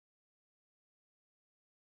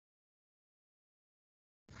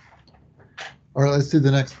All right, let's do the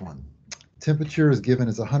next one. Temperature is given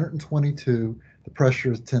as 122. The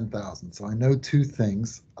pressure is 10,000. So I know two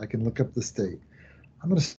things. I can look up the state. I'm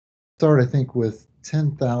going to start, I think, with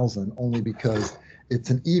 10,000 only because it's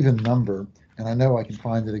an even number, and I know I can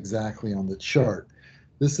find it exactly on the chart.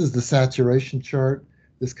 This is the saturation chart.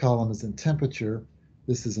 This column is in temperature.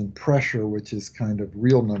 This is in pressure, which is kind of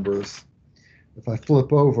real numbers. If I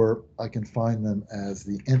flip over, I can find them as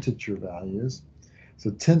the integer values. So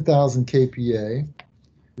 10,000 kPa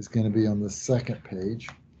is going to be on the second page.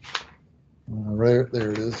 Right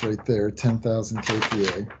there it is, right there, 10,000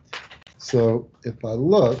 kPa. So if I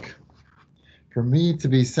look, for me to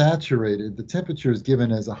be saturated, the temperature is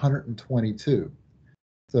given as 122.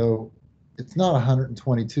 So it's not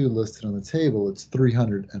 122 listed on the table, it's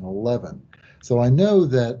 311. So I know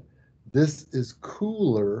that this is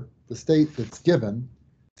cooler, the state that's given,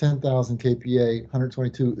 10,000 kPa,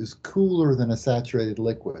 122, is cooler than a saturated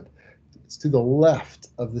liquid. It's to the left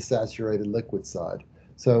of the saturated liquid side.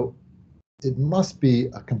 So it must be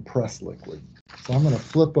a compressed liquid. So I'm going to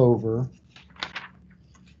flip over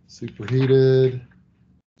superheated,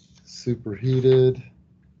 superheated.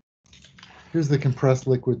 Here's the compressed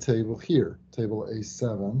liquid table here, table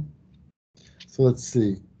A7. So let's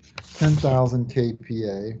see, 10,000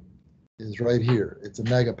 kPa is right here. It's a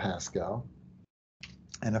megapascal.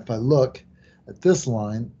 And if I look at this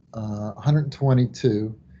line,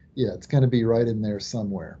 122, yeah, it's going to be right in there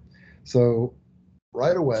somewhere. So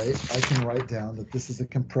right away, I can write down that this is a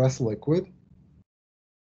compressed liquid.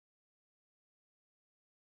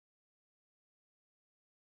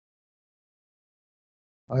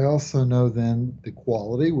 I also know then the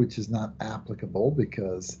quality, which is not applicable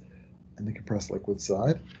because in the compressed liquid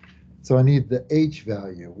side. So I need the H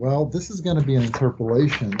value. Well, this is going to be an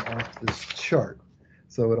interpolation off this chart.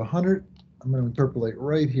 So at 100, I'm going to interpolate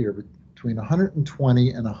right here between 120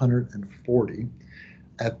 and 140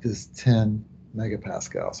 at this 10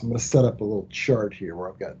 megapascal. So I'm going to set up a little chart here where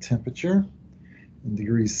I've got temperature in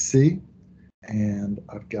degrees C, and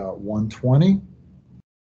I've got 120,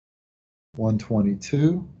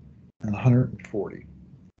 122, and 140.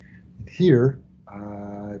 And here,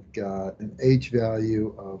 I've got an H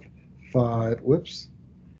value of 5, whoops,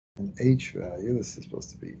 an H value, this is supposed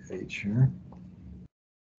to be H here,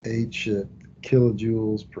 H at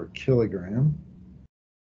kilojoules per kilogram.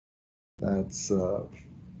 That's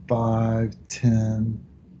 5, 10,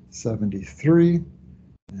 73,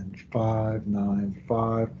 and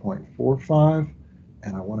 595.45.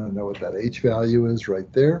 And I want to know what that H value is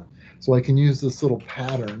right there. So I can use this little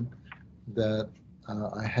pattern that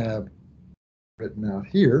I have written out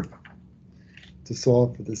here to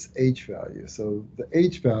solve for this H value. So the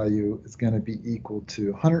H value is going to be equal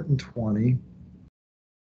to 120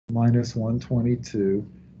 minus 122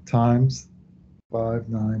 times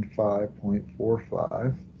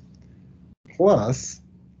 595.45 plus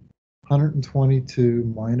 122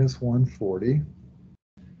 minus 140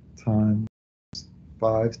 times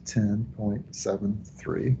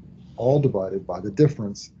 510.73, all divided by the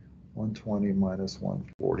difference, 120 minus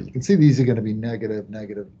 140. You can see these are going to be negative,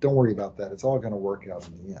 negative. Don't worry about that. It's all going to work out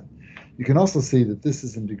in the end. You can also see that this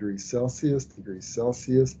is in degrees Celsius, degrees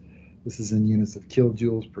Celsius. This is in units of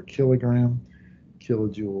kilojoules per kilogram,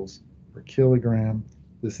 kilojoules per kilogram.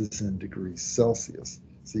 This is in degrees Celsius.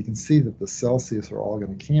 So you can see that the Celsius are all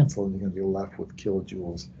going to cancel, and you're going to be left with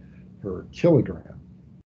kilojoules per kilogram.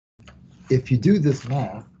 If you do this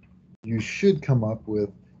math, you should come up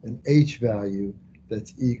with an H value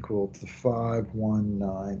that's equal to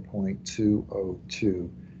 519.202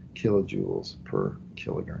 kilojoules per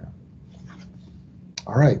kilogram.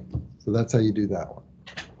 All right, so that's how you do that one.